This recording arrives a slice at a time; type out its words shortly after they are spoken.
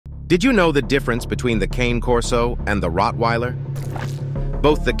Did you know the difference between the Cane Corso and the Rottweiler?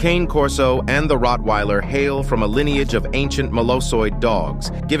 Both the Cane Corso and the Rottweiler hail from a lineage of ancient Molossoid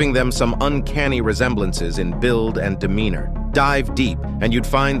dogs, giving them some uncanny resemblances in build and demeanor. Dive deep, and you'd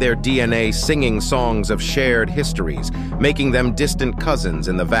find their DNA singing songs of shared histories, making them distant cousins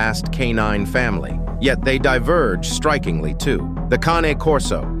in the vast canine family. Yet they diverge strikingly, too. The Cane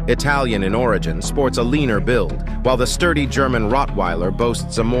Corso, Italian in origin, sports a leaner build, while the sturdy German Rottweiler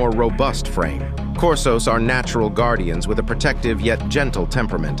boasts a more robust frame. Corsos are natural guardians with a protective yet gentle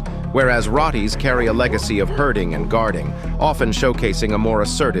temperament, whereas Rotties carry a legacy of herding and guarding, often showcasing a more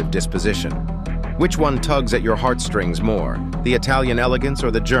assertive disposition. Which one tugs at your heartstrings more, the Italian elegance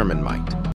or the German might?